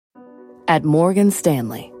At Morgan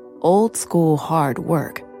Stanley, old school hard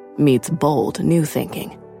work meets bold new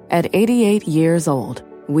thinking. At 88 years old,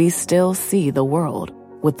 we still see the world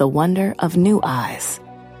with the wonder of new eyes,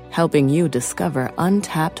 helping you discover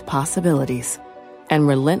untapped possibilities and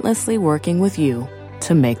relentlessly working with you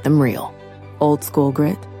to make them real. Old school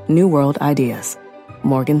grit, new world ideas.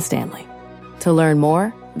 Morgan Stanley. To learn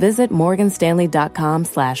more, visit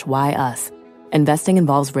morganstanley.com/whyus. Investing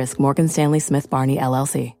involves risk. Morgan Stanley Smith Barney,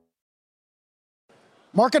 LLC.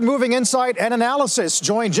 Market moving insight and analysis.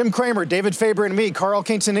 Join Jim Cramer, David Faber, and me, Carl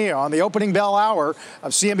Quintanilla, on the opening bell hour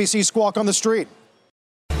of CNBC Squawk on the Street.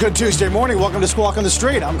 Good Tuesday morning. Welcome to Squawk on the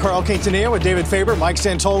Street. I'm Carl Quintanilla with David Faber, Mike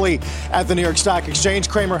Santoli at the New York Stock Exchange.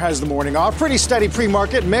 Cramer has the morning off. Pretty steady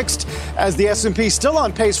pre-market, mixed as the S&P still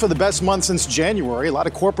on pace for the best month since January. A lot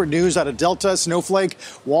of corporate news out of Delta, Snowflake,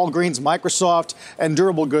 Walgreens, Microsoft, and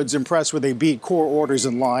durable goods impressed with a beat, core orders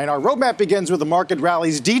in line. Our roadmap begins with the market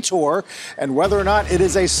rally's detour and whether or not it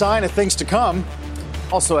is a sign of things to come.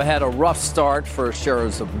 Also ahead, a rough start for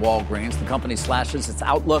shares of Walgreens. The company slashes its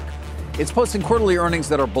outlook. It's posting quarterly earnings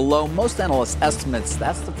that are below most analyst estimates.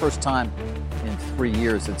 That's the first time in 3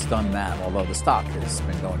 years it's done that, although the stock has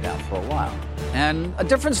been going down for a while. And a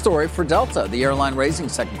different story for Delta, the airline raising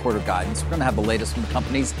second quarter guidance. We're going to have the latest from the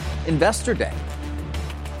company's Investor Day.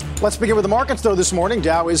 Let's begin with the markets, though, this morning.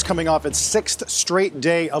 Dow is coming off its sixth straight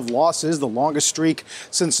day of losses, the longest streak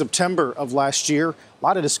since September of last year. A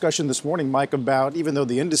lot of discussion this morning, Mike, about even though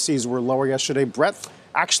the indices were lower yesterday, breadth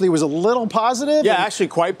actually was a little positive. Yeah, actually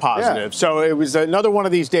quite positive. Yeah. So it was another one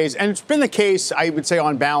of these days. And it's been the case, I would say,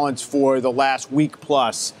 on balance for the last week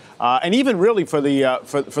plus. And even really for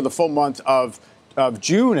the full month of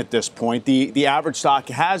June at this point, the average stock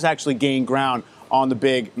has actually gained ground on the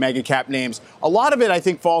big mega cap names. A lot of it, I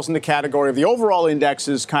think, falls in the category of the overall index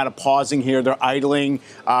is kind of pausing here. They're idling.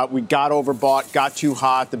 We got overbought, got too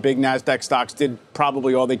hot. The big NASDAQ stocks did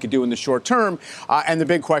probably all they could do in the short term. And the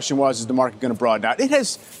big question was, is the market going to broaden out? It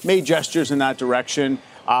has made gestures in that direction.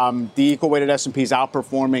 The equal-weighted S&P is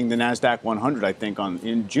outperforming the NASDAQ 100, I think,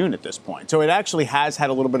 in June at this point. So it actually has had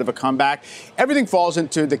a little bit of a comeback. Everything falls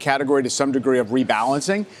into the category to some degree of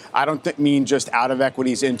rebalancing. I don't mean just out of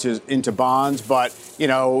equities into bonds, but,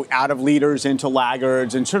 out of leaders into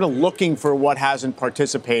laggards and sort of looking for what hasn't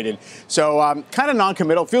participated. So kind of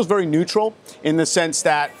non-committal. Feels very neutral in the sense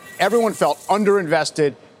that everyone felt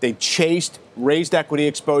underinvested. They raised equity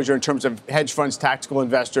exposure in terms of hedge funds, tactical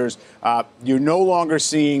investors. You're no longer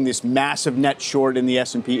seeing this massive net short in the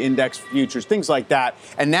S&P index futures, things like that.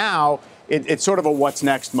 And now it's sort of a what's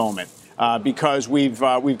next moment because we've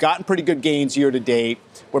gotten pretty good gains year to date.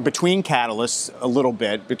 We're between catalysts a little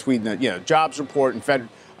bit between the jobs report and Fed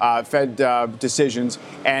decisions.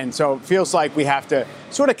 And so it feels like we have to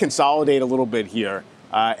sort of consolidate a little bit here.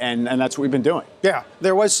 And that's what we've been doing. Yeah,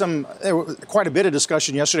 there was quite a bit of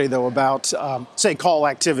discussion yesterday, though, about, say, call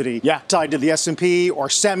activity tied to the S&P or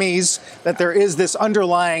semis, that there is this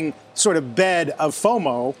underlying sort of bed of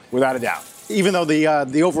FOMO. Without a doubt. Even though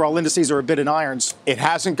the overall indices are a bit in irons. It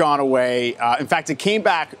hasn't gone away. In fact, it came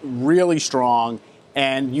back really strong.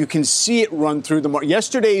 And you can see it run through the market.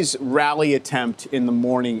 Yesterday's rally attempt in the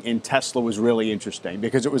morning in Tesla was really interesting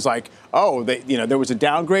because it was like, there was a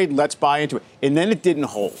downgrade. Let's buy into it. And then it didn't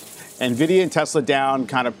hold. NVIDIA and Tesla down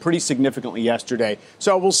kind of pretty significantly yesterday.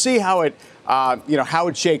 So we'll see how it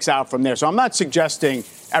shakes out from there. So I'm not suggesting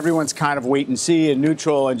everyone's kind of wait and see and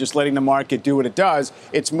neutral and just letting the market do what it does.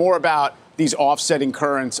 It's more about these offsetting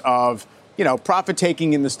currents of, profit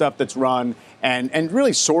taking in the stuff that's run and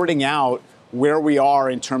really sorting out where we are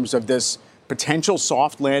in terms of this potential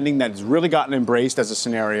soft landing that has really gotten embraced as a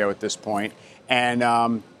scenario at this point. And,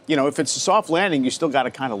 if it's a soft landing, you still got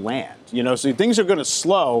to kind of land, so things are going to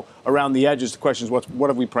slow around the edges. The question is, what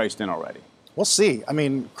have we priced in already? We'll see. I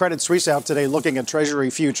mean, Credit Suisse out today looking at Treasury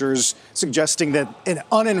futures, suggesting that an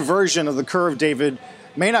uninversion of the curve, David,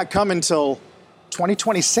 may not come until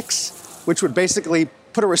 2026, which would basically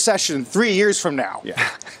put a recession 3 years from now. Yeah.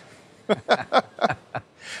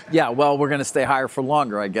 Yeah, well, we're going to stay higher for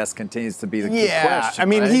longer, I guess, continues to be the key question. I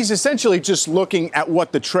mean, right? He's essentially just looking at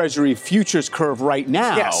what the Treasury futures curve right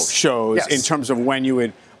now shows in terms of when you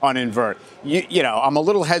would uninvert. I'm a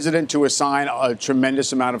little hesitant to assign a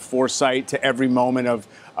tremendous amount of foresight to every moment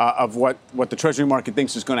of what the Treasury market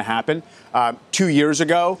thinks is going to happen. 2 years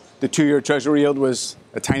ago, the 2-year Treasury yield was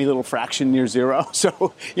a tiny little fraction near zero.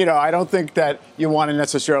 So, I don't think that you want to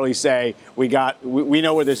necessarily say we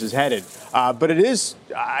know where this is headed. But it is,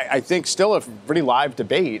 I think, still a pretty live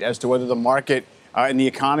debate as to whether the market and the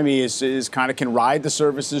economy is kind of can ride the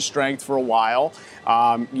services strength for a while.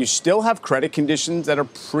 You still have credit conditions that are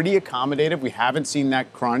pretty accommodative. We haven't seen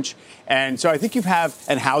that crunch. And so I think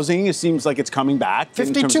and housing, it seems like it's coming back.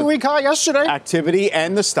 52-week high yesterday. Activity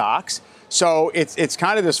and the stocks. So it's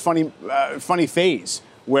kind of this funny phase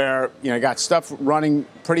where, you got stuff running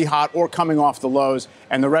pretty hot or coming off the lows,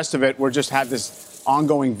 and the rest of it, we're just have this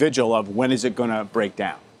ongoing vigil of when is it going to break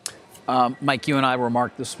down. Mike, you and I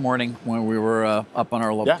remarked this morning when we were up on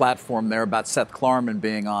our little platform there about Seth Klarman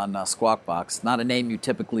being on Squawk Box. Not a name you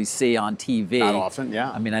typically see on TV. Not often,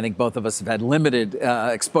 yeah. I mean, I think both of us have had limited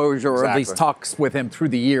exposure or at least talks with him through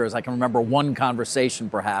the years. I can remember one conversation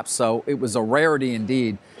perhaps. So it was a rarity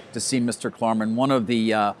indeed to see Mr. Klarman, one of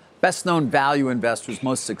the best-known value investors,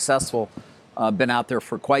 most successful. Been out there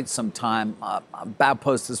for quite some time.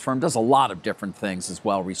 Baupost, his firm, does a lot of different things as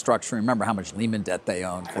well, restructuring. Remember how much Lehman debt they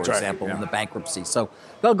own, for example, in the bankruptcy. So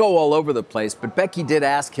they'll go all over the place. But Becky did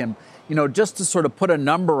ask him, just to sort of put a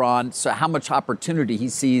number on how much opportunity he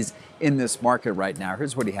sees in this market right now.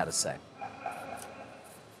 Here's what he had to say.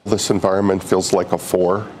 This environment feels like a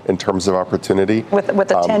 4 in terms of opportunity. With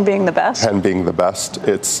the 10 being the best? 10 being the best.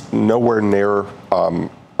 It's nowhere near, 9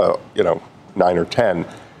 or 10.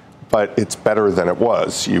 But it's better than it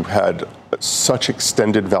was. You had such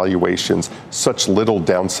extended valuations, such little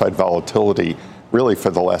downside volatility, really for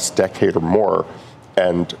the last decade or more.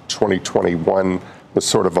 And 2021 was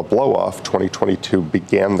sort of a blow-off. 2022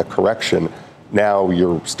 began the correction. Now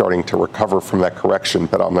you're starting to recover from that correction,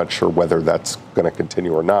 but I'm not sure whether that's going to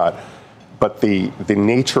continue or not. But the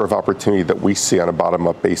nature of opportunity that we see on a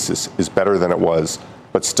bottom-up basis is better than it was,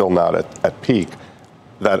 but still not at peak.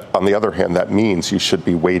 That, on the other hand, that means you should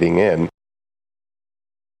be wading in.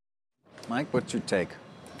 Mike, what's your take?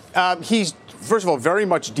 He's, first of all, very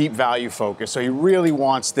much deep value focused. So he really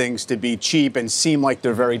wants things to be cheap and seem like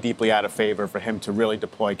they're very deeply out of favor for him to really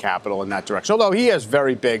deploy capital in that direction. Although he has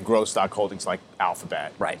very big growth stock holdings like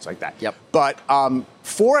Alphabet, things like that. Yep. But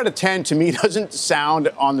 4 out of 10 to me doesn't sound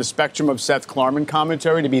on the spectrum of Seth Klarman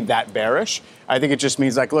commentary to be that bearish. I think it just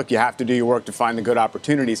means like, look, you have to do your work to find the good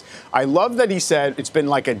opportunities. I love that he said it's been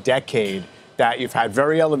like a decade that you've had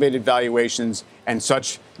very elevated valuations and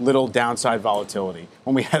such little downside volatility.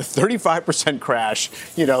 When we had a 35% crash,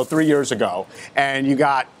 3 years ago, and you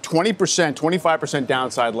got 20%, 25%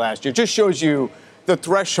 downside last year, it just shows you the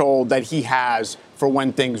threshold that he has for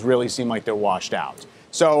when things really seem like they're washed out.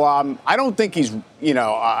 So I don't think he's,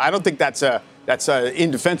 I don't think that's an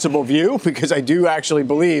indefensible view, because I do actually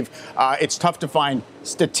believe it's tough to find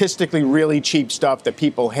statistically really cheap stuff that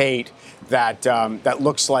people hate that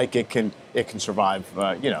looks like it can survive,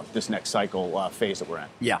 this next cycle phase that we're in.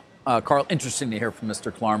 Yeah. Carl, interesting to hear from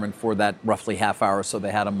Mr. Klarman for that roughly half hour or so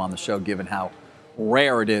they had him on the show, given how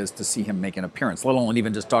rare it is to see him make an appearance, let alone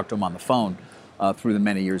even just talk to him on the phone through the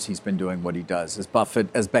many years he's been doing what he does.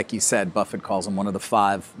 As Becky said, Buffett calls him one of the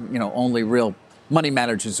 5, only real money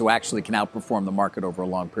managers who actually can outperform the market over a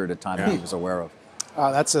long period of time that he was aware of.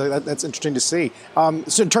 That's interesting to see.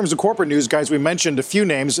 So in terms of corporate news, guys, we mentioned a few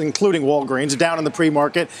names, including Walgreens, down in the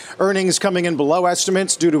pre-market. Earnings coming in below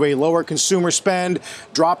estimates due to a lower consumer spend,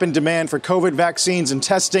 drop in demand for COVID vaccines and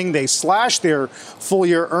testing. They slashed their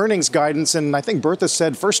full-year earnings guidance, and I think Bertha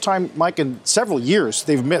said first time, Mike, in several years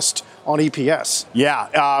they've missed on EPS.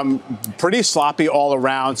 Yeah, pretty sloppy all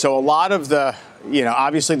around. So a lot of the,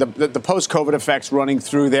 obviously the post-COVID effects running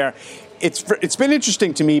through there. It's been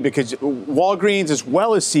interesting to me because Walgreens as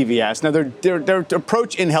well as CVS, now their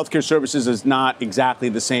approach in healthcare services is not exactly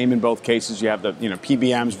the same in both cases. You have the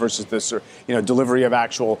PBMs versus this delivery of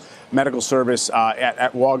actual medical service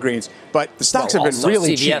at Walgreens, but the stocks have been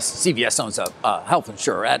really cheap. CVS owns a health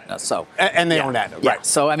insurer, Aetna, so and they own Aetna, right? Yeah.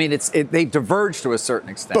 So I mean, they diverge to a certain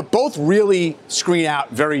extent, but both really screen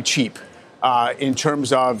out very cheap in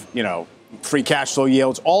terms of free cash flow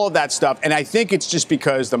yields, all of that stuff. And I think it's just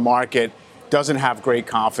because the market doesn't have great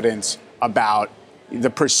confidence about the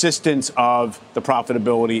persistence of the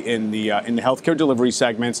profitability in the healthcare delivery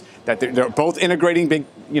segments, that they're both integrating big,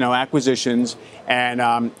 acquisitions. And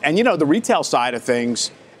the retail side of things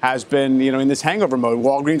has been, in this hangover mode.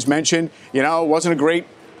 Walgreens mentioned, it wasn't a great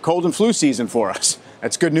cold and flu season for us.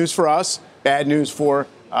 That's good news for us, bad news for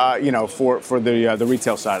the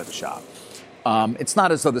retail side of the shop. It's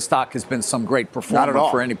not as though the stock has been some great performer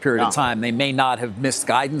for any period of time. They may not have missed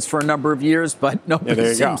guidance for a number of years, but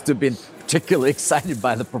nobody seems to have been particularly excited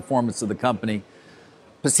by the performance of the company.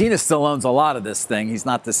 Pacina still owns a lot of this thing. He's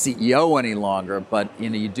not the CEO any longer, but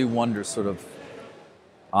you do wonder sort of,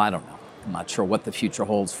 I don't know. I'm not sure what the future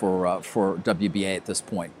holds for WBA at this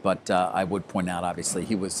point, but I would point out, obviously,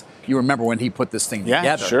 you remember when he put this thing together.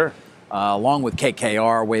 Yeah, sure. along with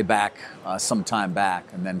KKR way back, some time back,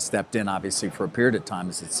 and then stepped in, obviously, for a period of time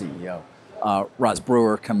as its CEO. Roz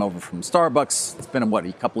Brewer come over from Starbucks. It's been,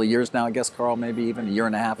 a couple of years now, I guess, Carl, maybe even a year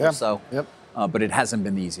and a half or so. Yep. But it hasn't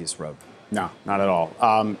been the easiest road. No, not at all.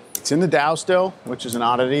 It's in the Dow still, which is an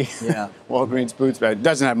oddity. Yeah. Walgreens Boots, but it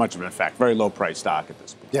doesn't have much of an effect. Very low price stock at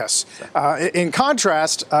this point. Yes. In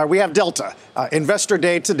contrast, we have Delta. Investor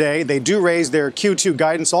Day today. They do raise their Q2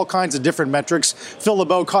 guidance, all kinds of different metrics. Phil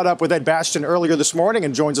LeBeau caught up with Ed Bastian earlier this morning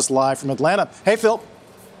and joins us live from Atlanta. Hey, Phil.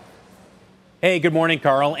 Hey, good morning,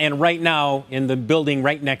 Carl. And right now, in the building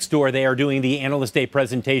right next door, they are doing the Analyst Day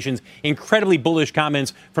presentations. Incredibly bullish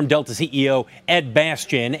comments from Delta CEO Ed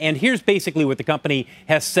Bastian. And here's basically what the company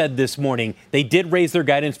has said this morning. They did raise their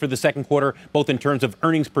guidance for the second quarter, both in terms of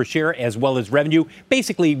earnings per share as well as revenue,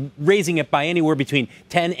 basically raising it by anywhere between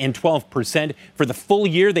 10 and 12%. For the full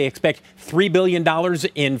year, they expect $3 billion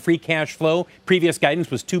in free cash flow. Previous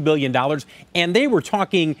guidance was $2 billion. And they were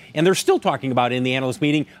talking, and they're still talking about in the analyst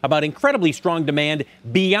meeting, about incredibly strong demand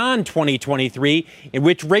beyond 2023,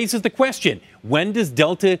 which raises the question, when does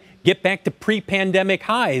Delta get back to pre-pandemic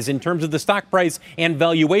highs in terms of the stock price and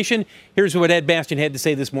valuation? Here's what Ed Bastian had to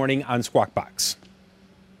say this morning on Squawk Box.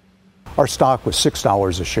 Our stock was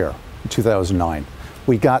 $6 a share in 2009.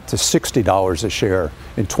 We got to $60 a share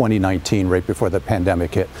in 2019, right before the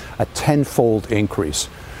pandemic hit, a tenfold increase.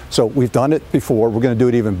 So we've done it before. We're going to do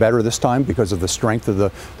it even better this time because of the strength of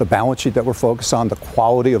the balance sheet that we're focused on, the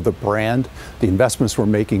quality of the brand, the investments we're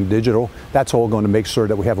making digital. That's all going to make sure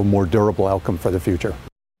that we have a more durable outcome for the future.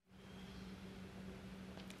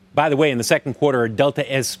 By the way, in the second quarter, Delta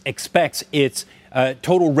expects its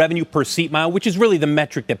total revenue per seat mile, which is really the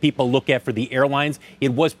metric that people look at for the airlines.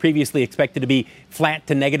 It was previously expected to be flat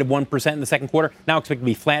to negative 1% in the second quarter, now expected to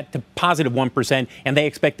be flat to positive 1%, and they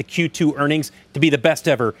expect the Q2 earnings to be the best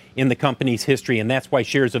ever in the company's history, and that's why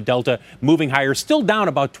shares of Delta moving higher, still down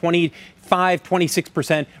about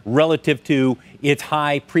 26% relative to its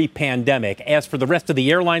high pre-pandemic. As for the rest of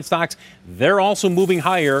the airline stocks, they're also moving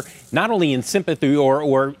higher, not only in sympathy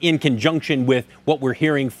or in conjunction with what we're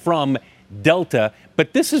hearing from Delta,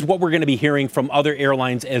 but this is what we're going to be hearing from other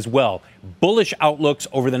airlines as well. Bullish outlooks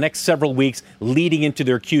over the next several weeks leading into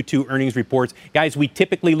their Q2 earnings reports. Guys, we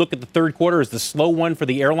typically look at the third quarter as the slow one for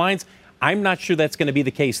the airlines. I'm not sure that's going to be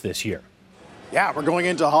the case this year. Yeah, we're going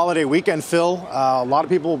into a holiday weekend, Phil. A lot of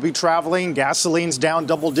people will be traveling. Gasoline's down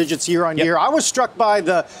double digits year on year. I was struck by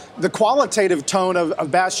the qualitative tone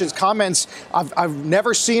of Bastian's comments. I've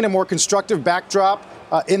never seen a more constructive backdrop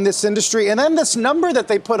in this industry. And then this number that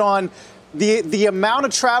they put on the amount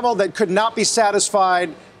of travel that could not be satisfied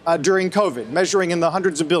during COVID, measuring in the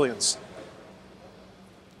hundreds of billions.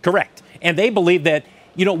 Correct. And they believe that,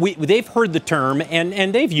 they've heard the term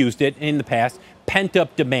and they've used it in the past,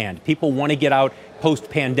 pent-up demand. People want to get out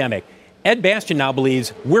post-pandemic. Ed Bastian now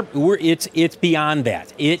believes it's beyond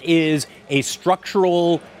that. It is a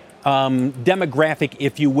structural demographic,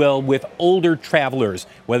 if you will, with older travelers,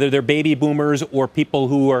 whether they're baby boomers or people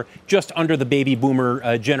who are just under the baby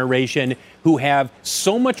boomer generation, who have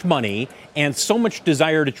so much money and so much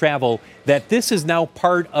desire to travel that this is now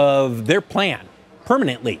part of their plan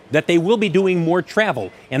permanently, that they will be doing more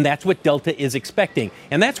travel. And that's what Delta is expecting.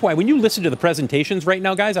 And that's why when you listen to the presentations right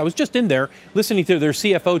now, guys, I was just in there listening to their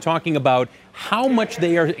CFO talking about how much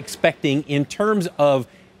they are expecting in terms of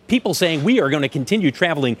people saying we are going to continue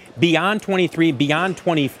traveling beyond 23, beyond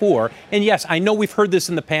 24. And yes, I know we've heard this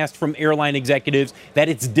in the past from airline executives that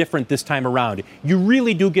it's different this time around. You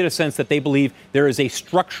really do get a sense that they believe there is a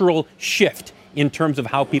structural shift in terms of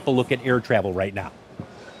how people look at air travel right now.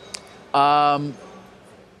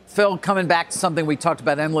 Phil, coming back to something we talked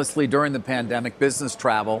about endlessly during the pandemic, business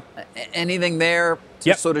travel. Anything there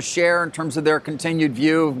to sort of share in terms of their continued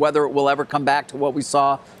view of whether it will ever come back to what we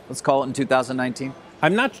saw, let's call it in 2019?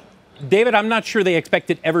 David, I'm not sure they expect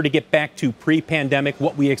it ever to get back to pre-pandemic,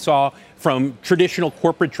 what we saw from traditional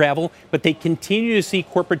corporate travel, but they continue to see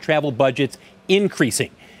corporate travel budgets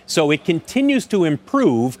increasing. So it continues to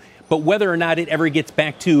improve, but whether or not it ever gets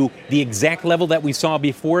back to the exact level that we saw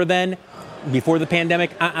before then, before the pandemic,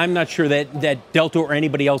 I'm not sure that Delta or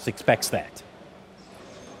anybody else expects that.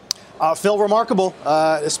 Phil, remarkable,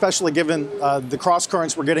 especially given the cross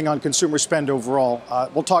currents we're getting on consumer spend overall.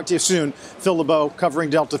 We'll talk to you soon. Phil LeBeau covering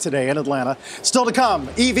Delta today in Atlanta. Still to come,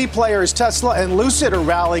 EV players Tesla and Lucid are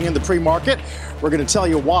rallying in the pre-market. We're going to tell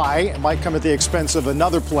you why. It might come at the expense of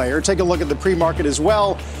another player. Take a look at the pre-market as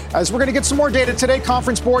well, as we're going to get some more data today.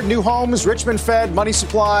 Conference Board, new homes, Richmond Fed, money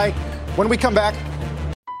supply. When we come back.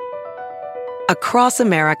 Across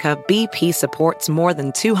America, BP supports more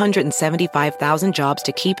than 275,000 jobs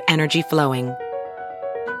to keep energy flowing.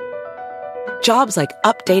 Jobs like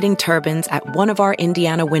updating turbines at one of our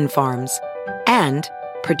Indiana wind farms and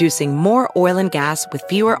producing more oil and gas with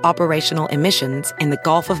fewer operational emissions in the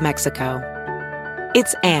Gulf of Mexico.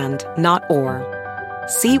 It's and, not or.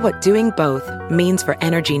 See what doing both means for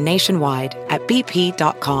energy nationwide at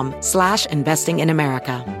bp.com/investing in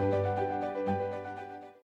America.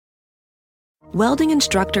 Welding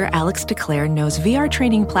instructor Alex DeClaire knows VR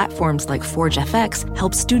training platforms like ForgeFX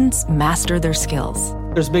help students master their skills.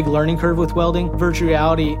 There's a big learning curve with welding. Virtual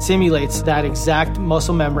reality simulates that exact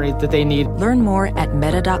muscle memory that they need. Learn more at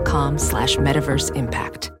meta.com/metaverse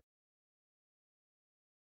impact.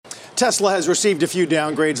 Tesla has received a few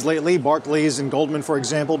downgrades lately, Barclays and Goldman, for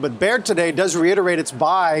example, but Baird today does reiterate its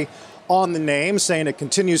buy on the name, saying it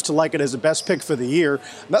continues to like it as the best pick for the year.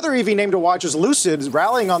 Another EV name to watch is Lucid,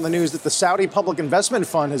 rallying on the news that the Saudi Public Investment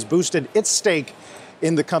Fund has boosted its stake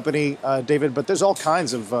in the company, David. But there's all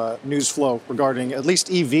kinds of news flow regarding at least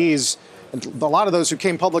EVs, and a lot of those who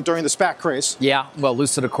came public during the SPAC craze. Yeah, well,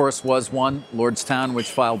 Lucid, of course, was one. Lordstown, which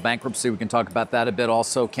filed bankruptcy, we can talk about that a bit,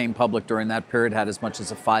 also came public during that period, had as much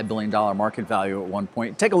as a $5 billion market value at one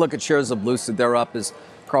point. Take a look at shares of Lucid. They're up, as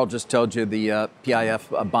Carl just told you, the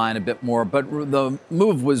PIF buying a bit more. But the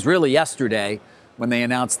move was really yesterday when they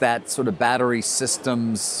announced that sort of battery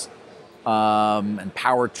systems and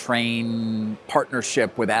powertrain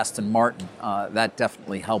partnership with Aston Martin. That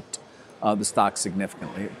definitely helped the stock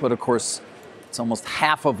significantly. But of course, it's almost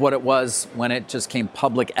half of what it was when it just came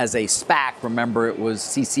public as a SPAC. Remember, it was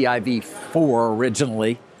CCIV 4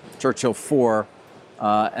 originally, Churchill 4,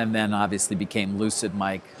 and then obviously became Lucid,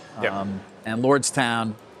 Mike. Yep. And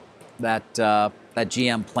Lordstown, that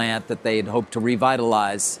GM plant that they had hoped to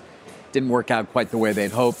revitalize, didn't work out quite the way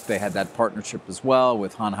they'd hoped. They had that partnership as well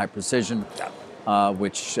with Han High Precision,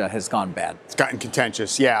 which has gone bad. It's gotten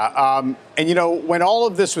contentious, yeah. And you know, when all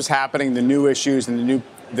of this was happening, the new issues and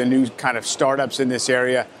the new kind of startups in this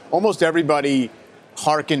area, almost everybody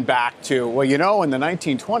harkened back to, well, you know, in the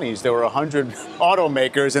 1920s, there were 100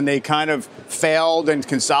 automakers and they kind of failed and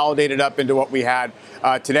consolidated up into what we had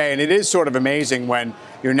today. And it is sort of amazing when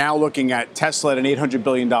you're now looking at Tesla at an $800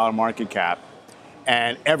 billion market cap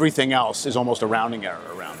and everything else is almost a rounding error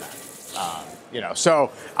around that.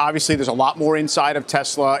 So obviously there's a lot more inside of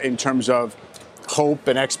Tesla in terms of hope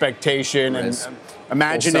and expectation and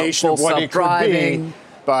imagination of what it could be.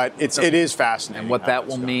 But it is fascinating. And what that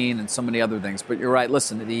will mean and so many other things. But you're right.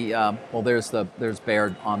 Listen, there's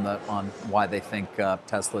Baird on why they think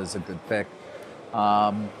Tesla is a good pick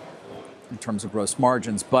in terms of gross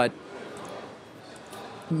margins. But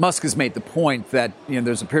Musk has made the point that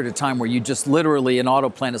there's a period of time where you just literally, an auto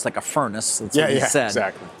plant is like a furnace. That's what he said.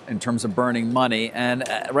 Exactly. In terms of burning money. And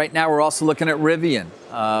right now we're also looking at Rivian,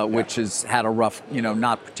 which has had a rough,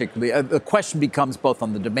 not particularly. The question becomes both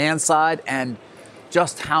on the demand side and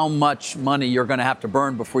just how much money you're going to have to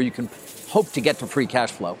burn before you can hope to get to free cash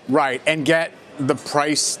flow. Right, and get the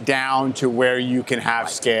price down to where you can have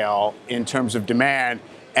scale in terms of demand.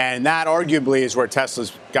 And that arguably is where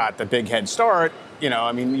Tesla's got the big head start.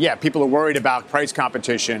 People are worried about price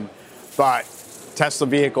competition, but Tesla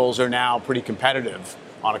vehicles are now pretty competitive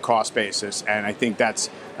on a cost basis. And I think that's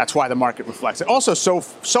why the market reflects it. Also, so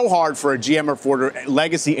hard for a GM or Ford or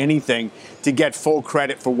Legacy anything to get full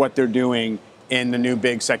credit for what they're doing in the new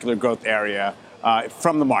big secular growth area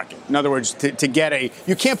from the market. In other words, to get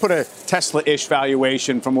you can't put a Tesla-ish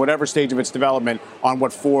valuation from whatever stage of its development on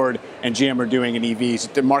what Ford and GM are doing in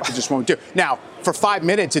EVs. The market just won't do. Now, for 5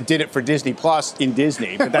 minutes, it did it for Disney Plus in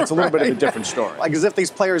Disney, but that's a little bit of a different story. Like as if these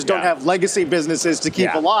players don't have legacy businesses to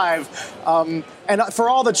keep alive. And for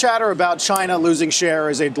all the chatter about China losing share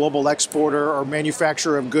as a global exporter or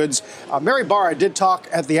manufacturer of goods, Mary Barra did talk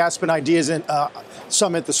at the Aspen Ideas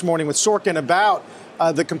Summit this morning with Sorkin about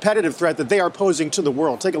the competitive threat that they are posing to the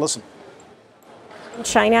world. Take a listen. In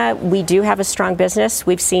China, we do have a strong business.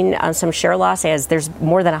 We've seen some share loss as there's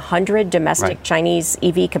more than 100 domestic Chinese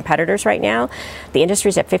EV competitors right now. The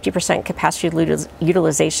industry's at 50% capacity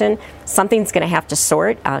utilization. Something's going to have to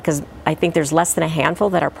sort because I think there's less than a handful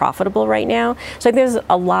that are profitable right now. So I think there's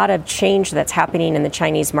a lot of change that's happening in the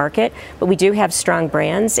Chinese market. But we do have strong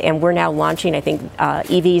brands, and we're now launching, I think,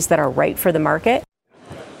 EVs that are right for the market.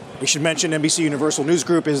 We should mention NBC Universal News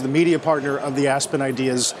Group is the media partner of the Aspen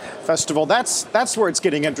Ideas Festival. That's where it's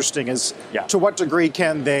getting interesting is to what degree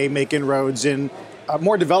can they make inroads in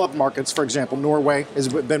more developed markets. For example, Norway has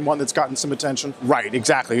been one that's gotten some attention. Right,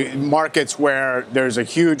 exactly. Markets where there's a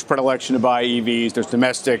huge predilection to buy EVs. There's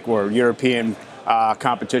domestic or European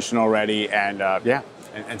competition already, and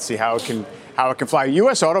see how it can fly.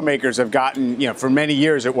 U.S. automakers have gotten, for many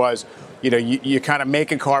years it was, you kind of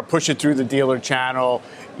make a car, push it through the dealer channel.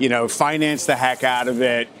 finance the heck out of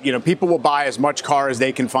it. People will buy as much car as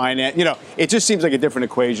they can finance. It just seems like a different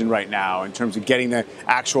equation right now in terms of getting the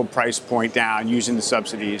actual price point down, using the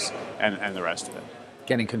subsidies and the rest of it.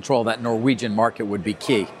 Getting control of that Norwegian market would be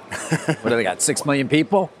key. What do they got, 6 million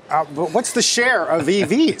people? But what's the share of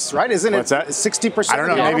EVs, right? Isn't it 60%? I don't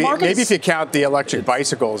know. Maybe if you count the electric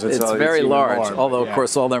bicycles, it's very large. More, although, of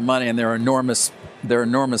course, all their money and their enormous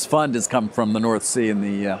fund has come from the North Sea and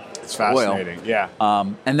the it's fascinating, oil. Yeah.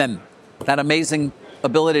 And then that amazing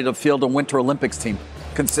ability to field a Winter Olympics team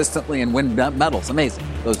consistently and win medals. Amazing.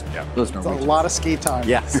 Those Norwegians. A lot of ski time.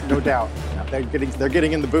 Yes. No doubt. They're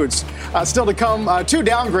getting in the boots. Still to come, 2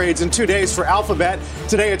 downgrades in 2 days for Alphabet.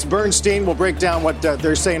 Today it's Bernstein. We'll break down what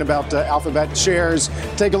they're saying about Alphabet shares.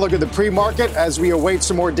 Take a look at the pre-market as we await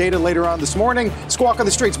some more data later on this morning. Squawk on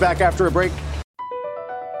the Streets back after a break.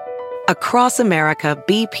 Across America,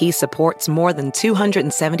 BP supports more than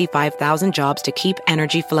 275,000 jobs to keep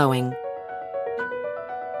energy flowing.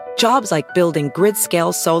 Jobs like building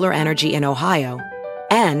grid-scale solar energy in Ohio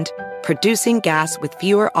and producing gas with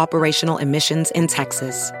fewer operational emissions in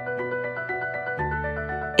Texas.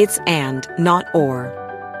 It's and, not or.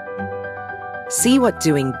 See what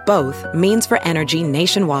doing both means for energy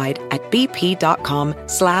nationwide at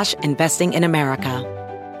bp.com/investing in America.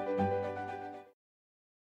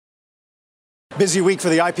 Busy week for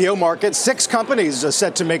the IPO market. 6 companies are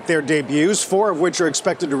set to make their debuts, 4 of which are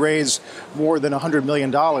expected to raise more than $100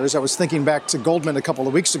 million. I was thinking back to Goldman a couple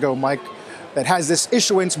of weeks ago, Mike, that has this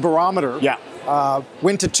issuance barometer. Yeah.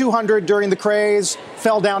 Went to 200 during the craze,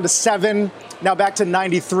 fell down to 7, now back to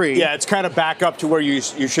 93. Yeah, it's kind of back up to where you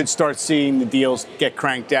should start seeing the deals get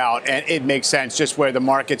cranked out. And it makes sense just where the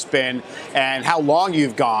market's been and how long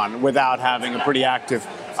you've gone without having a pretty active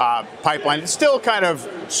pipeline. It's still kind of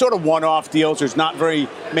sort of one-off deals. There's not very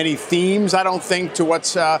many themes, I don't think, to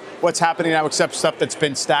what's happening now, except stuff that's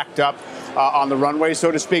been stacked up on the runway,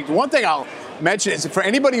 so to speak. One thing I'll mention is for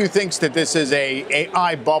anybody who thinks that this is a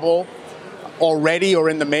AI bubble already or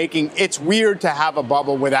in the making, it's weird to have a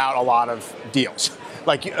bubble without a lot of deals.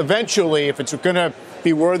 Like eventually, if it's going to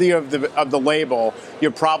be worthy of the label,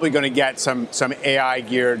 you're probably going to get some AI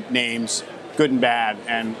geared names, good and bad,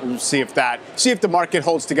 and we'll see if the market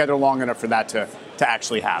holds together long enough for that to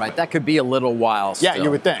actually happen. Right, that could be a little while still. Yeah,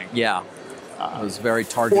 you would think. Yeah. Those very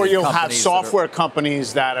targeted Or you'll have companies software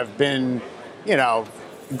companies that have been,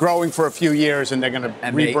 growing for a few years and they're going to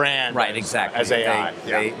rebrand as AI.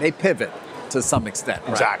 They pivot to some extent.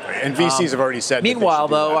 Right? Exactly. And VCs have already said meanwhile,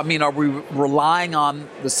 though, are we relying on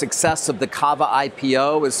the success of the Kava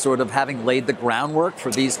IPO as sort of having laid the groundwork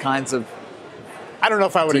for these kinds of I don't know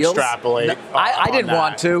if I would deals? extrapolate. No, I didn't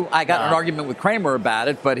want to. I got in an argument with Kramer about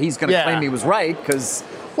it, but he's going to claim he was right because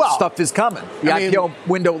stuff is coming. The IPO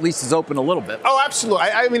window at least is open a little bit. Oh, absolutely.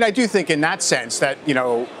 I do think in that sense that,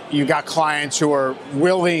 you got clients who are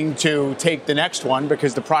willing to take the next one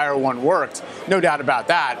because the prior one worked. No doubt about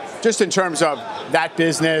that. Just in terms of that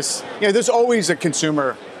business, there's always a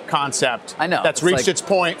consumer concept that's reached its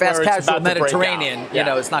point fast where it's casual about Mediterranean, to break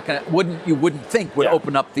out. It's not going to, you wouldn't think would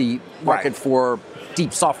open up the market for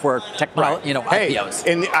deep software technology, IPOs.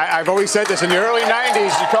 I've always said this, in the early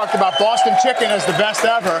 90s, you talked about Boston Chicken as the best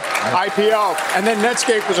ever IPO. And then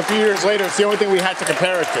Netscape was a few years later. It's the only thing we had to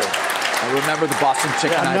compare it to. I remember the Boston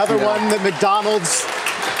Chicken another IPO. one that McDonald's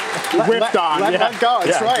whipped on. Let go.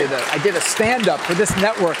 That's right. I did a stand-up for this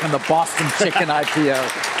network on the Boston Chicken IPO.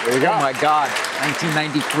 There you go. Oh, my God.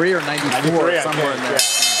 1993 or 94, somewhere in there.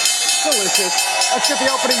 Delicious. Let's get the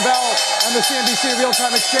opening bell and the CNBC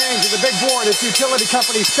Real-Time Exchange. And the big board, it's utility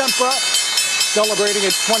company Sempra, celebrating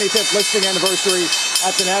its 25th listing anniversary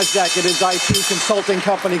at the NASDAQ. It is IT consulting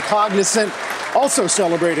company Cognizant, also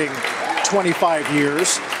celebrating 25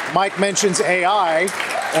 years. Mike mentions AI,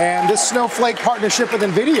 and this Snowflake partnership with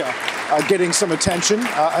NVIDIA getting some attention,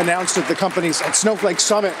 announced at the company's Snowflake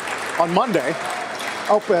Summit on Monday.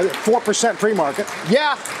 4% pre-market.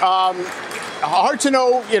 Yeah. Hard to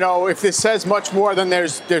know, if this says much more than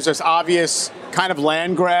there's this obvious kind of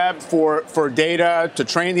land grab for data to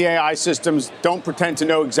train the AI systems. Don't pretend to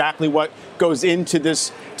know exactly what goes into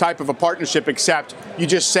this type of a partnership, except you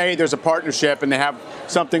just say there's a partnership and they have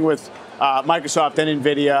something with Microsoft and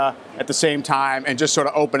NVIDIA at the same time and just sort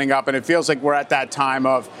of opening up. And it feels like we're at that time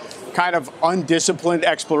of kind of undisciplined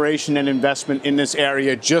exploration and investment in this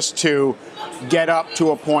area just to get up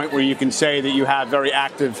to a point where you can say that you have very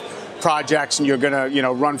active projects and you're going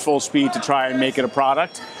to, run full speed to try and make it a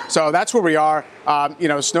product. So that's where we are.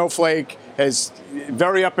 Snowflake has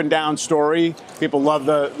very up and down story. People love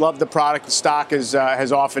the product. The stock has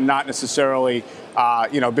often not necessarily,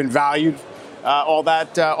 been valued all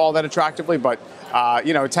that attractively. But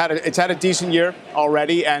it's had a decent year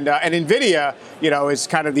already, and Nvidia, is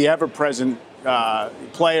kind of the ever-present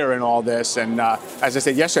player in all this. And as I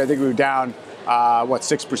said yesterday, I think we were down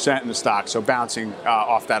 6% in the stock, so bouncing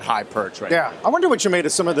off that high perch right now. I wonder what you made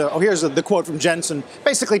of some of here's the quote from Jensen,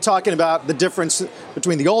 basically talking about the difference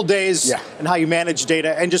between the old days and how you manage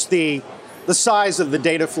data, and just the size of the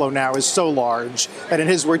data flow now is so large that, in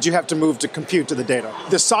his words, you have to move to compute to the data.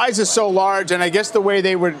 The size is so large, and I guess the way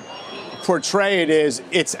they would portray it is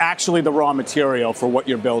it's actually the raw material for what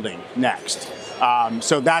you're building next.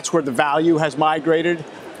 So that's where the value has migrated.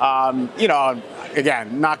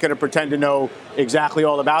 Again, not going to pretend to know exactly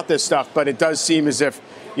all about this stuff, but it does seem as if,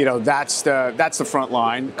 that's the front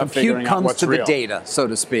line of figuring out what's real. Compute comes to the data, so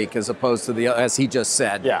to speak, as opposed to as he just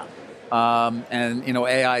said. Yeah. And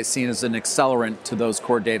AI is seen as an accelerant to those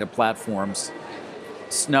core data platforms.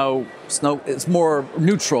 Snow is more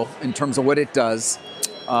neutral in terms of what it does,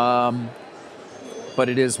 but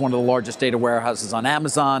it is one of the largest data warehouses on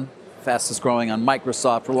Amazon, fastest growing on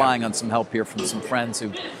Microsoft, relying on some help here from some friends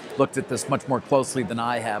who looked at this much more closely than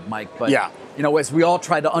I have, Mike. But, as we all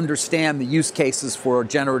try to understand the use cases for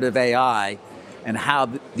generative AI and how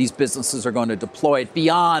these businesses are going to deploy it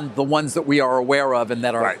beyond the ones that we are aware of and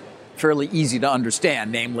that are fairly easy to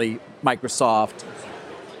understand, namely Microsoft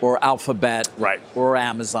or Alphabet or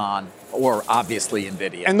Amazon or obviously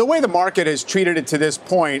NVIDIA. And the way the market has treated it to this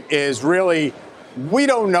point is really, we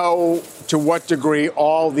don't know to what degree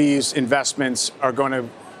all these investments are going to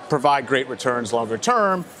provide great returns longer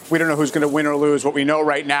term. We don't know who's going to win or lose. What we know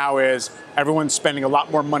right now is everyone's spending a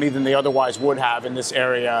lot more money than they otherwise would have in this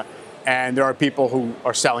area, and there are people who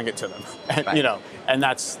are selling it to them. And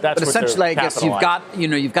that's but essentially, I guess you've got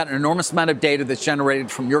an enormous amount of data that's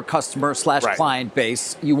generated from your customer / client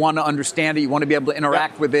base. You want to understand it. You want to be able to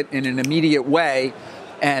interact with it in an immediate way.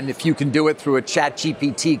 And if you can do it through a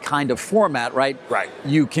ChatGPT kind of format,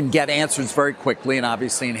 you can get answers very quickly and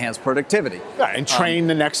obviously enhance productivity. And train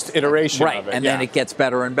the next iteration of it. And then it gets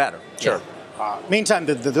better and better. Sure. Meantime,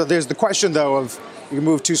 there's the question, though, of you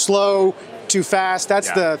move too slow, too fast.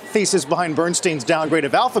 That's the thesis behind Bernstein's downgrade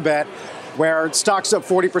of Alphabet, where stock's up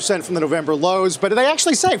 40% from the November lows. But they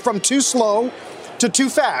actually say from too slow to too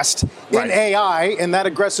fast in AI, and that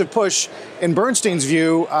aggressive push, in Bernstein's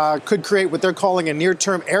view, could create what they're calling a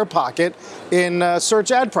near-term air pocket in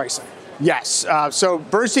search ad pricing. Yes. So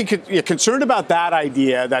Bernstein concerned about that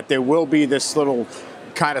idea, that there will be this little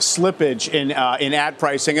kind of slippage in ad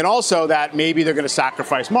pricing, and also that maybe they're going to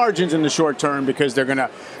sacrifice margins in the short term because they're going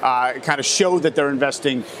to kind of show that they're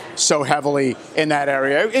investing so heavily in that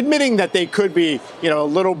area, admitting that they could be, a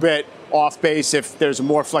little bit off base if there's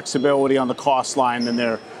more flexibility on the cost line than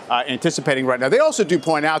they're anticipating right now. They also do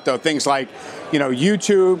point out, though, things like,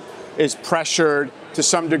 YouTube is pressured to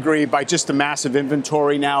some degree by just the massive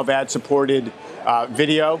inventory now of ad-supported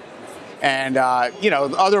video. And,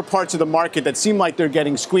 other parts of the market that seem like they're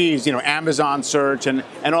getting squeezed, Amazon search and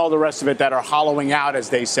all the rest of it that are hollowing out, as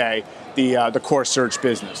they say, the core search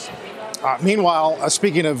business. Meanwhile,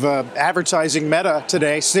 speaking of advertising, Meta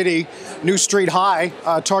today, Citi, new street high,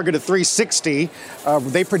 target of 360.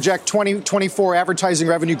 They project 2024 advertising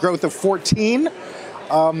revenue growth of 14.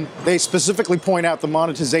 They specifically point out the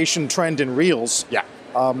monetization trend in Reels. Yeah.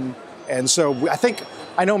 And so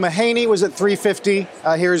I know Mahaney was at 350.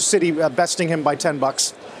 Here's Citi besting him by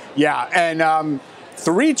 $10. Yeah, and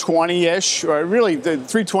 320-ish, or really the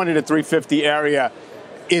 320 to 350 area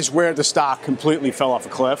is where the stock completely fell off a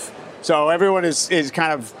cliff. So everyone is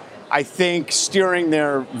kind of, I think, steering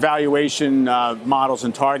their valuation models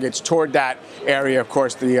and targets toward that area. Of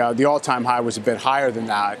course, the all-time high was a bit higher than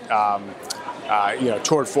that,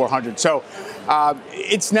 toward 400. So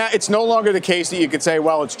it's no longer the case that you could say,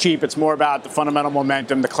 well, it's cheap. It's more about the fundamental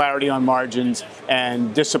momentum, the clarity on margins,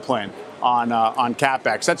 and discipline on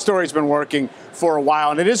CapEx. That story's been working for a while,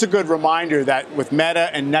 and it is a good reminder that with Meta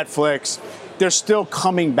and Netflix, they're still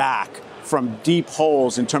coming back from deep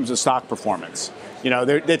holes in terms of stock performance.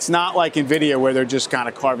 It's not like NVIDIA where they're just kind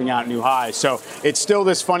of carving out new highs. So it's still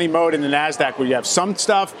this funny mode in the NASDAQ where you have some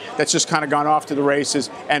stuff that's just kind of gone off to the races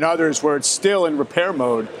and others where it's still in repair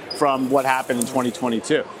mode from what happened in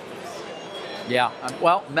 2022. Yeah.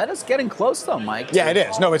 Well, Meta's getting close, though, Mike. Yeah, it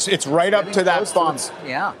is. No, it's right up to that bump.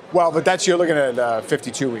 Yeah. Well, but you're looking at a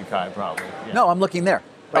 52-week high, probably. Yeah. No, I'm looking there.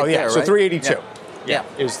 Right there, so right? 382 yeah.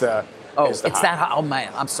 is the it's high. That high. Oh,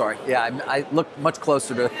 man, I'm sorry. Yeah, I looked much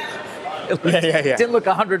closer to Yeah. Didn't look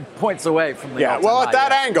 100 points away from the all-time well, at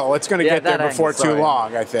that high. angle, it's going to get there before too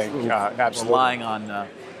long, I think. Absolutely. Relying on,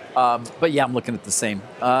 but yeah, I'm looking at the same.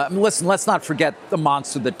 Listen, let's not forget the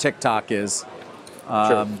monster that TikTok is.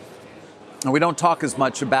 And we don't talk as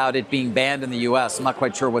much about it being banned in the U.S. I'm not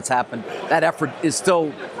quite sure what's happened. That effort is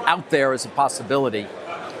still out there as a possibility.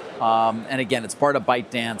 And again, it's part of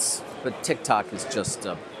ByteDance, but TikTok is just,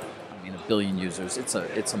 a billion users. It's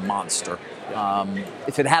a monster.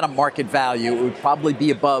 If it had a market value, it would probably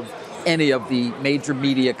be above any of the major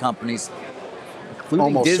media companies, including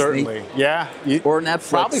Almost Disney, certainly. Yeah. or Netflix.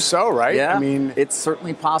 Probably so, right? Yeah, I mean, it's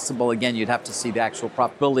certainly possible. Again, you'd have to see the actual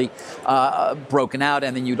profitability broken out,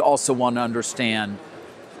 and then you'd also want to understand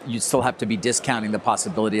you'd still have to be discounting the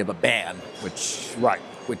possibility of a ban,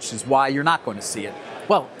 which is why you're not going to see it.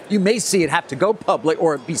 Well, you may see it have to go public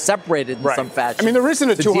or be separated in some fashion. I mean, there isn't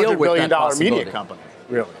a $200 billion media company,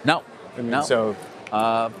 really. No. I mean, so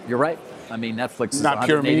you're right. I mean, Netflix is not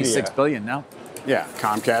pure media. $186 billion now. Yeah,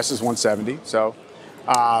 Comcast is 170. So,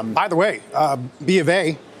 by the way, B of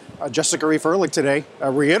A, Jessica Reif Ehrlich today,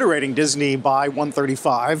 reiterating Disney by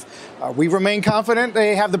 135. We remain confident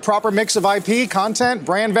they have the proper mix of IP, content,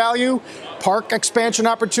 brand value, park expansion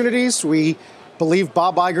opportunities. We believe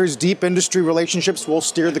Bob Iger's deep industry relationships will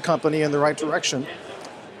steer the company in the right direction.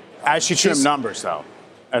 As she trimmed numbers, though,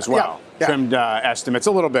 as well. Yeah. Trimmed estimates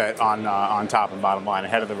a little bit on top and bottom line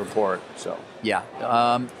ahead of the report. So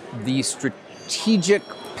the strategic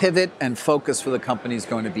pivot and focus for the company is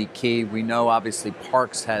going to be key. We know, obviously,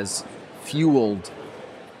 Parks has fueled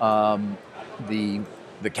the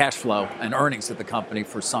cash flow and earnings of the company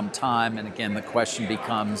for some time. And again, the question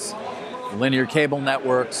becomes linear cable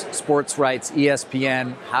networks, sports rights,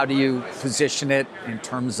 ESPN. How do you position it in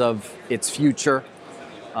terms of its future?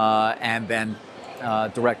 And then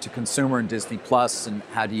direct to consumer and Disney Plus, and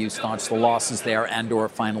how do you staunch the losses there and or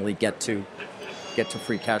finally get to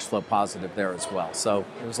free cash flow positive there as well. So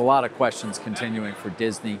there's a lot of questions continuing for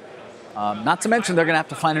Disney. Not to mention they're going to have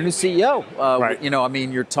to find a new CEO. Right.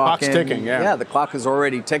 You're talking. Clock's ticking, Yeah, the clock is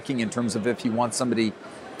already ticking in terms of if you want somebody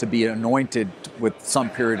to be anointed with some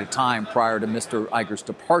period of time prior to Mr. Iger's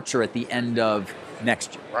departure at the end of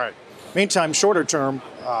next year. Right. Meantime, shorter term,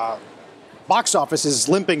 box office is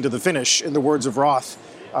limping to the finish, in the words of Roth.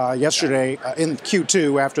 Yesterday in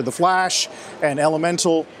Q2 after The Flash and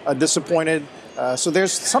Elemental disappointed. So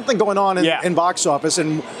there's something going on in box office,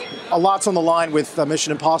 and a lot's on the line with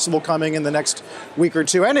Mission Impossible coming in the next week or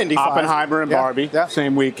two, and Indy 5. Oppenheimer and Barbie,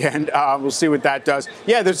 same weekend. We'll see what that does.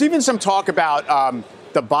 Yeah, there's even some talk about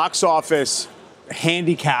the box office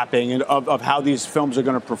handicapping and of how these films are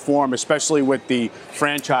going to perform, especially with the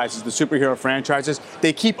franchises, the superhero franchises.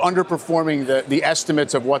 They keep underperforming the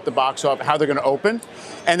estimates of what the box office, how they're going to open.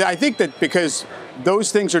 And I think that because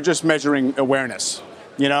those things are just measuring awareness.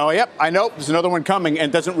 I know there's another one coming,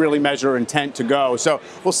 and doesn't really measure intent to go. So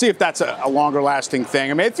we'll see if that's a longer lasting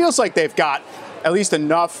thing. I mean, it feels like they've got at least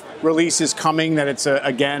enough releases coming that it's,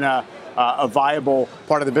 a viable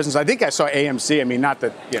part of the business. I think I saw AMC. I mean, not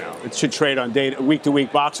that, it should trade on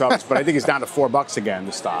week-to-week box office, but I think it's down to $4 again,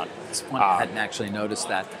 the stock. It's funny, I hadn't actually noticed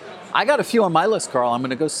that. I got a few on my list, Carl. I'm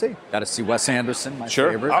going to go see. Got to see Wes Anderson, my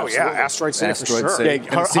favorite. Oh, yeah, Asteroid City for sure. City.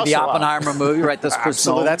 Going to see the Oppenheimer movie, right? This Chris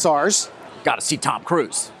Nolan. That's ours. Got to see Tom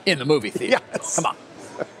Cruise in the movie theater. Yes. Come on.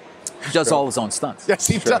 He does all his own stunts. Yes,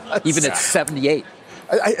 he does. Even at 78.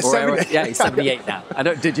 Yeah, he's 78 now.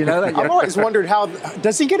 Did you know that? I've always wondered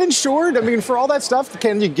does he get insured? I mean, for all that stuff,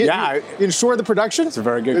 can you insure the production? It's a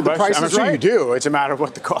very good question. I'm sure you do. It's a matter of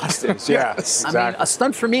what the cost is. Yeah, yes. Exactly. I mean, a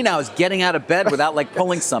stunt for me now is getting out of bed without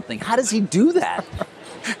pulling something. How does he do that?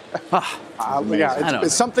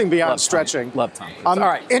 It's something beyond stretching. Love Tom. All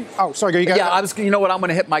right. Sorry, you got you know what? I'm going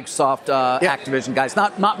to hit Microsoft, Activision, guys.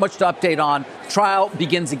 Not much to update on. Trial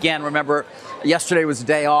begins again. Remember, yesterday was a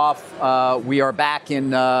day off. We are back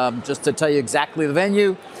in, just to tell you exactly the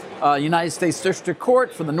venue, United States District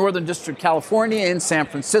Court for the Northern District of California in San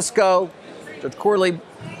Francisco. Judge Corley.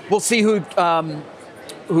 We'll see who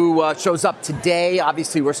shows up today.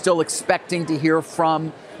 Obviously, we're still expecting to hear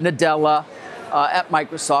from Nadella at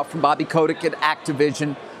Microsoft, from Bobby Kotick at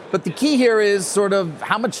Activision. But the key here is sort of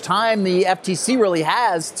how much time the FTC really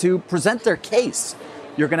has to present their case.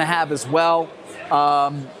 You're going to have as well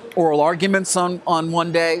oral arguments on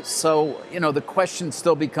one day. So, the question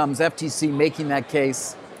still becomes FTC making that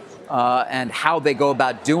case and how they go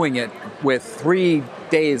about doing it with 3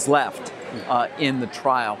 days left in the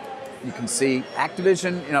trial. You can see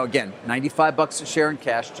Activision, again, $95 a share in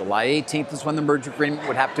cash. July 18th is when the merger agreement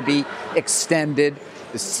would have to be extended.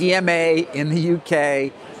 The CMA in the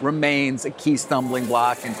UK remains a key stumbling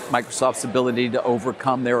block in Microsoft's ability to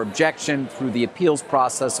overcome their objection through the appeals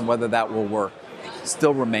process, and whether that will work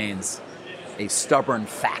still remains a stubborn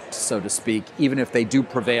fact, so to speak, even if they do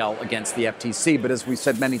prevail against the FTC. But as we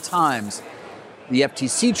said many times, the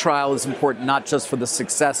FTC trial is important not just for the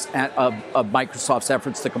success of Microsoft's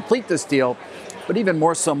efforts to complete this deal, but even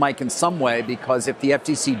more so, Mike, in some way, because if the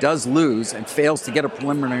FTC does lose and fails to get a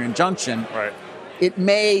preliminary injunction, it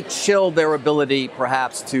may chill their ability,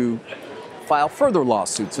 perhaps, to file further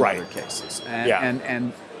lawsuits in other cases.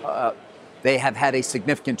 And they have had a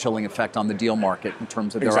significant chilling effect on the deal market in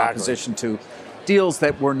terms of their opposition to deals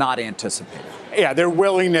that were not anticipated. Yeah, their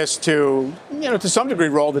willingness to, to some degree,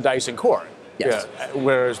 roll the dice in court. Yes. Yeah,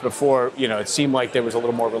 whereas before, it seemed like there was a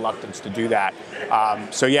little more reluctance to do that.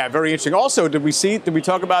 Very interesting. Also, did we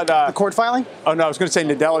talk about the court filing? Oh no, I was going to say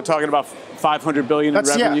Nadella talking about $500 billion in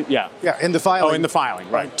revenue. Yeah, in the filing. Oh, in the filing,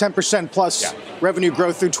 right? 10% plus revenue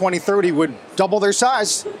growth through 2030 would double their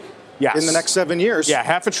size. Yes. In the next 7 years. Yeah,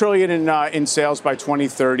 $500 billion in sales by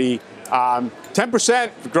 2030.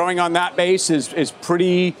 10% growing on that base is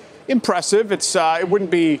pretty impressive. It wouldn't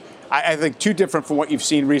be, I think, too different from what you've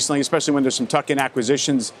seen recently, especially when there's some tuck-in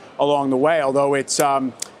acquisitions along the way. Although it's,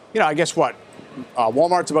 I guess what,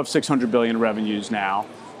 Walmart's above $600 billion in revenues now.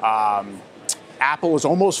 Apple is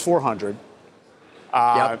almost 400,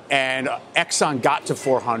 and Exxon got to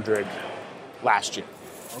 400 last year.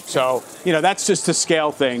 So, that's just to scale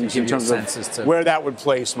things in terms of where that would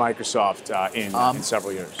place Microsoft in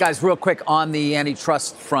several years. Guys, real quick, on the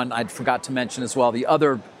antitrust front, I forgot to mention as well, the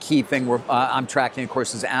other key thing I'm tracking, of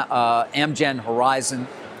course, is Amgen Horizon.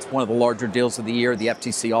 It's one of the larger deals of the year. The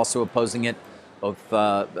FTC also opposing it, both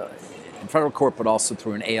in federal court, but also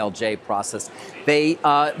through an ALJ process. They,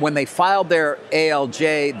 when they filed their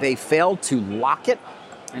ALJ, they failed to lock it.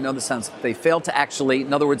 I know this sounds, they failed to actually,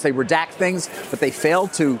 in other words, they redact things, but they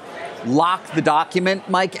failed to lock the document,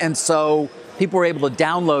 Mike, and so people were able to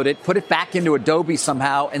download it, put it back into Adobe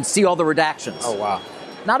somehow, and see all the redactions. Oh, wow.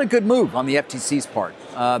 Not a good move on the FTC's part.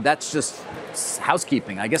 That's just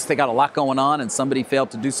housekeeping. I guess they got a lot going on, and somebody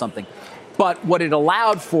failed to do something. But what it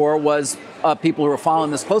allowed for was people who were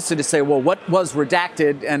following this closely to say, well, what was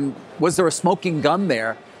redacted, and was there a smoking gun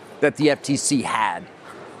there that the FTC had?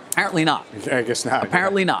 Apparently not. I guess not.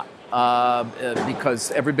 Apparently not,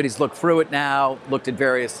 because everybody's looked through it now, looked at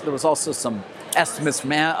various. There was also some estimates from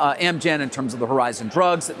Amgen in terms of the Horizon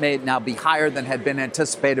drugs that may now be higher than had been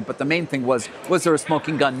anticipated. But the main thing was there a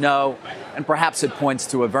smoking gun? No. And perhaps it points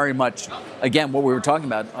to a very much, again, what we were talking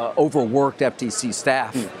about, overworked FTC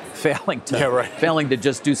staff failing to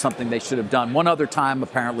just do something they should have done. One other time,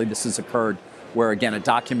 apparently, this has occurred where, again, a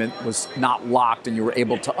document was not locked and you were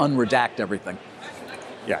able to unredact everything.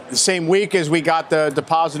 Yeah, the same week as we got the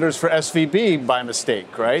depositors for SVB by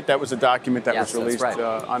mistake, right? That was a document that was released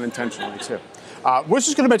unintentionally, too. We're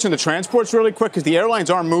just going to mention the transports really quick because the airlines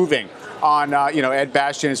are moving on, Ed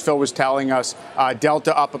Bastian, as Phil was telling us,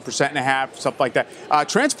 Delta up 1.5%, stuff like that.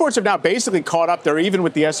 Transports have now basically caught up. They're even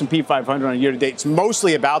with the S&P 500 on a year-to-date. It's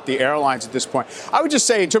mostly about the airlines at this point. I would just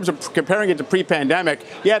say, in terms of comparing it to pre-pandemic,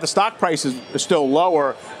 the stock prices are still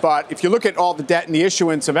lower. But if you look at all the debt and the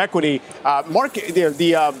issuance of equity,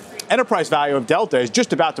 the enterprise value of Delta is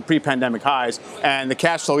just about the pre-pandemic highs, and the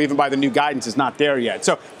cash flow, even by the new guidance, is not there yet.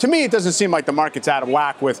 So to me, it doesn't seem like the market's out of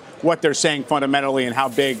whack with what they're saying fundamentally and how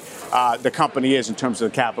big the company is in terms of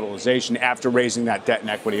the capitalization after raising that debt and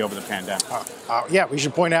equity over the pandemic. We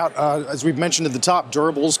should point out, as we've mentioned at the top,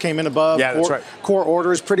 durables came in above. Yeah, that's right. Core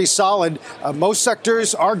orders pretty solid. Most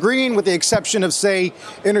sectors are green, with the exception of, say,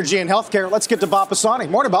 energy and healthcare. Let's get to Bob Pisani.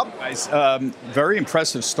 Morning, Bob. Guys, very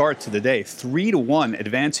impressive start to the day. 3-1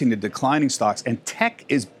 advancing the declining stocks, and tech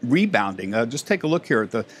is rebounding. Just take a look here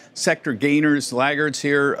at the sector gainers, laggards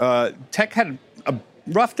here. Tech had a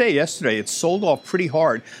rough day yesterday. It sold off pretty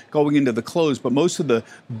hard going into the close, but most of the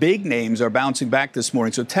big names are bouncing back this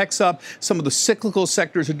morning. So tech's up. Some of the cyclical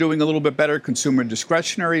sectors are doing a little bit better. Consumer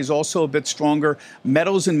discretionary is also a bit stronger.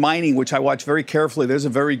 Metals and mining, which I watch very carefully, there's a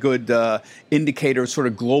very good indicator of sort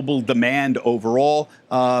of global demand overall.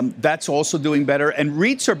 That's also doing better. And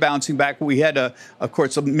REITs are bouncing back. We had, of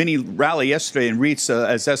course, a mini rally yesterday in REITs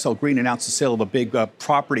as SL Green announced the sale of a big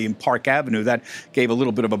property in Park Avenue. That gave a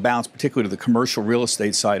little bit of a bounce, particularly to the commercial real estate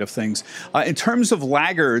side of things. In terms of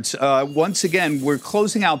laggards, once again, we're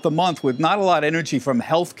closing out the month with not a lot of energy from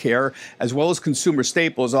healthcare as well as consumer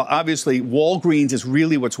staples. Obviously, Walgreens is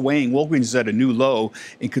really what's weighing. Walgreens is at a new low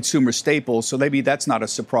in consumer staples, so maybe that's not a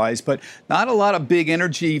surprise. But not a lot of big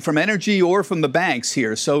energy from energy or from the banks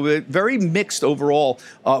here. So very mixed overall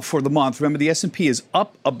for the month. Remember, the S&P is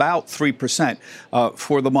up about 3%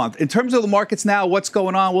 for the month. In terms of the markets now, what's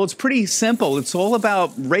going on? Well, it's pretty simple. It's all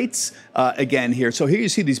about rates again here. So here you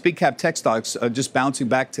see these big cap tech stocks just bouncing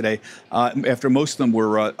back today after most of them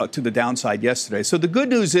were to the downside yesterday. So the good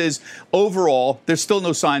news is overall, there's still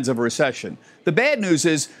no signs of a recession. The bad news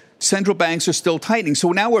is central banks are still tightening.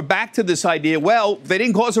 So now we're back to this idea, well, they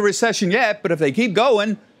didn't cause a recession yet, but if they keep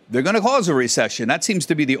going, they're going to cause a recession. That seems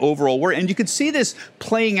to be the overall worry. And you can see this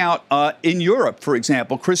playing out in Europe, for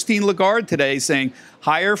example. Christine Lagarde today saying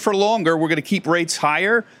higher for longer. We're going to keep rates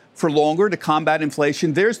higher for longer to combat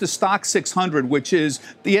inflation. There's the stock 600, which is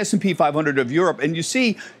the S&P 500 of Europe. And you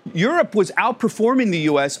see, Europe was outperforming the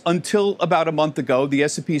U.S. until about a month ago. The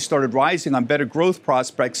S&P started rising on better growth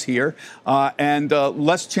prospects here and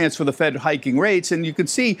less chance for the Fed hiking rates. And you can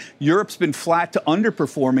see Europe's been flat to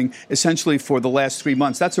underperforming essentially for the last 3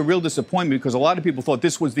 months. That's a real disappointment because a lot of people thought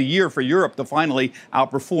this was the year for Europe to finally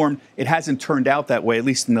outperform. It hasn't turned out that way, at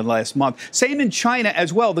least in the last month. Same in China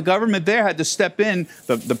as well. The government there had to step in,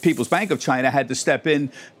 the People's Bank of China had to step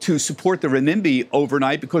in to support the renminbi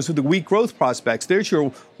overnight because of the weak growth prospects. There's your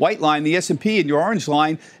white line, the S&P, and your orange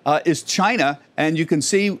line is China. And you can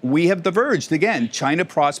see we have diverged. Again, China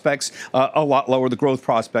prospects a lot lower, the growth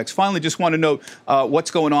prospects. Finally, just want to note what's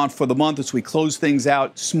going on for the month as we close things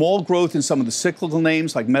out. Small growth in some of the cyclical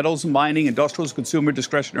names like metals and mining, industrials, consumer,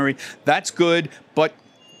 discretionary. That's good, but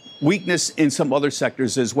weakness in some other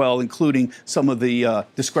sectors as well, including some of the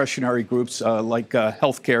discretionary groups like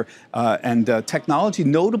healthcare and technology,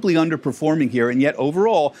 notably underperforming here. And yet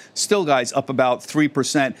overall, still, guys, up about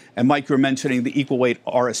 3%. And Mike, you're mentioning the equal weight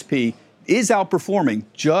RSP is outperforming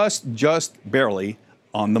just barely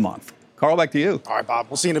on the month. Carl, back to you. All right, Bob.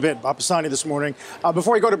 We'll see you in a bit. Bob Pisani this morning.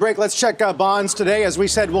 Before we go to break, let's check bonds today. As we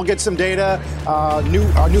said, we'll get some data.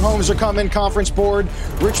 New homes are coming, Conference Board,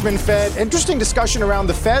 Richmond Fed. Interesting discussion around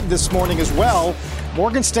the Fed this morning as well.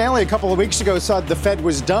 Morgan Stanley a couple of weeks ago said the Fed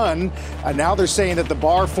was done. Now they're saying that the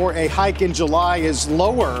bar for a hike in July is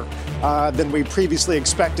lower than we previously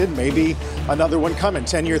expected. Maybe another one coming.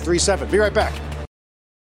 10-year 3.7. Be right back.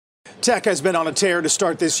 Tech has been on a tear to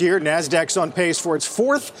start this year. NASDAQ's on pace for its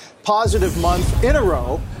fourth positive month in a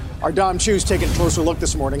row. Our Dom Chu's taking a closer look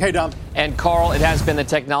this morning. Hey, Dom. And, Carl, it has been the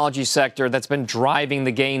technology sector that's been driving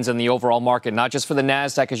the gains in the overall market, not just for the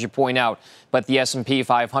NASDAQ, as you point out, but the S&P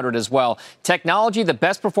 500 as well. Technology, the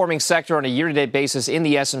best performing sector on a year-to-date basis in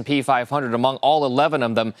the S&P 500 among all 11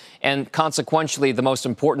 of them, and consequentially the most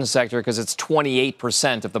important sector because it's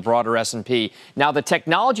 28% of the broader S&P. Now, the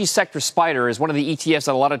technology sector spider is one of the ETFs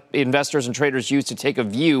that a lot of investors and traders use to take a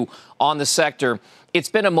view on the sector. It's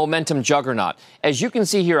been a momentum juggernaut. As you can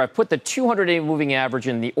see here, I've put the 200-day moving average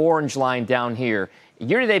in the orange line down here.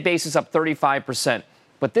 Year-to-date basis up 35%.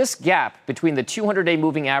 But this gap between the 200-day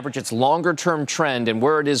moving average, its longer-term trend, and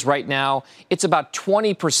where it is right now, it's about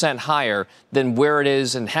 20% higher than where it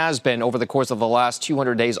is and has been over the course of the last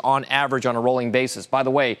 200 days on average on a rolling basis. By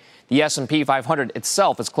the way, the S&P 500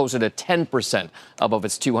 itself is closer to 10% above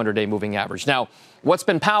its 200-day moving average. Now, what's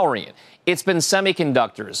been powering it? It's been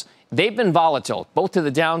semiconductors. They've been volatile, both to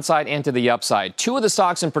the downside and to the upside. Two of the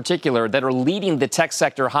stocks in particular that are leading the tech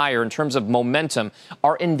sector higher in terms of momentum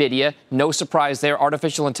are NVIDIA. No surprise there.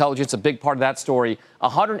 Artificial intelligence, a big part of that story.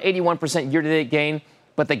 181% year-to-date gain.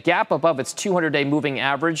 But the gap above its 200-day moving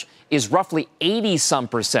average is roughly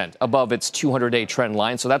 80-some% above its 200-day trend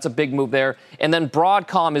line. So that's a big move there. And then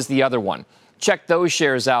Broadcom is the other one. Check those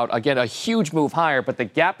shares out. Again, a huge move higher. But the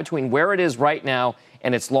gap between where it is right now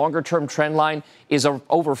and its longer-term trend line is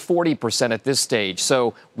over 40% at this stage.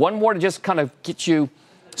 So one more to just kind of get you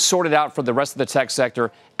sorted out for the rest of the tech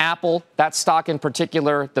sector. Apple, that stock in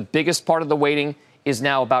particular, the biggest part of the weighting is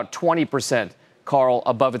now about 20%, Carl,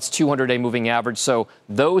 above its 200-day moving average. So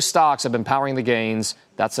those stocks have been powering the gains.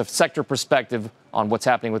 That's a sector perspective on what's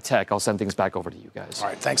happening with tech. I'll send things back over to you guys. All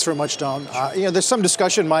right. Thanks very much, Dom. There's some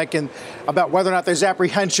discussion, Mike, about whether or not there's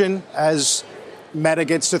apprehension as Meta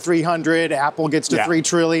gets to 300, Apple gets to 3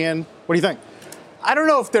 trillion. What do you think? I don't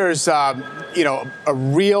know if there's, a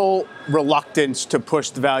real reluctance to push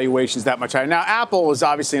the valuations that much higher. Now, Apple is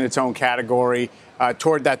obviously in its own category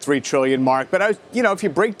toward that 3 trillion mark. But, if you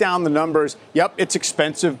break down the numbers, it's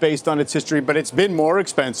expensive based on its history, but it's been more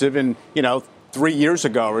expensive in, 3 years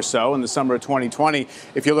ago or so in the summer of 2020.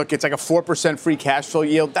 If you look, it's like a 4% free cash flow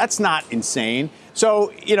yield. That's not insane.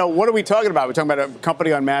 So, what are we talking about? We're talking about a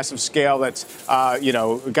company on massive scale that's,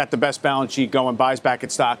 got the best balance sheet going, buys back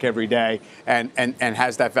its stock every day and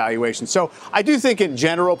has that valuation. So I do think in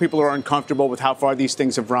general, people are uncomfortable with how far these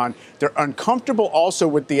things have run. They're uncomfortable also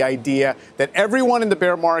with the idea that everyone in the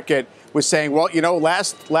bear market was saying, well,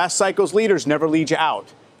 last cycle's leaders never lead you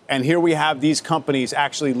out. And here we have these companies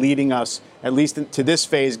actually leading us, at least to this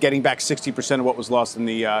phase, getting back 60% of what was lost in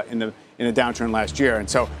the downturn last year. And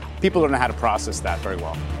so people don't know how to process that very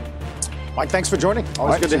well. Mike, thanks for joining.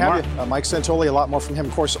 Always good to have you. Mike Santoli, a lot more from him,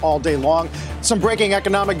 of course, all day long. Some breaking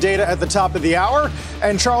economic data at the top of the hour.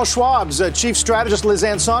 And Charles Schwab's chief strategist, Liz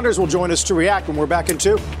Ann Saunders, will join us to react when we're back in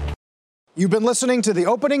 2. You've been listening to The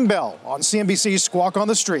Opening Bell on CNBC's Squawk on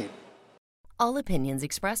the Street. All opinions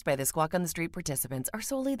expressed by the Squawk on the Street participants are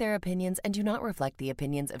solely their opinions and do not reflect the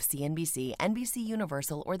opinions of CNBC, NBC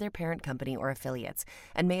Universal, or their parent company or affiliates,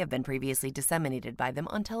 and may have been previously disseminated by them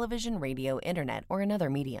on television, radio, internet, or another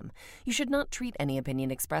medium. You should not treat any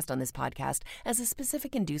opinion expressed on this podcast as a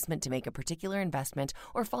specific inducement to make a particular investment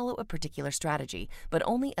or follow a particular strategy, but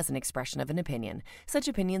only as an expression of an opinion. Such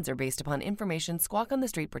opinions are based upon information Squawk on the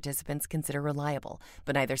Street participants consider reliable,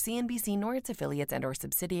 but neither CNBC nor its affiliates and or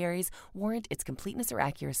subsidiaries warrant its completeness or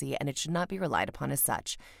accuracy, and it should not be relied upon as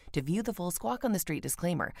such. To view the full Squawk on the Street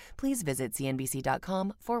disclaimer, please visit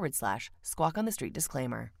cnbc.com/Squawk on the Street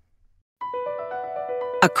disclaimer.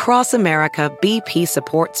 Across America, BP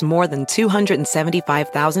supports more than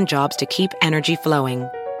 275,000 jobs to keep energy flowing.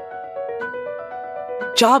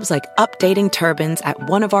 Jobs like updating turbines at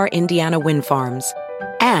one of our Indiana wind farms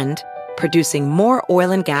and producing more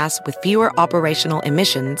oil and gas with fewer operational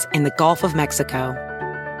emissions in the Gulf of Mexico.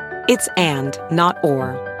 It's and, not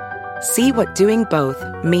or. See what doing both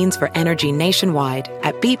means for energy nationwide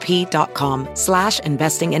at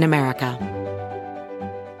bp.com/investing in America.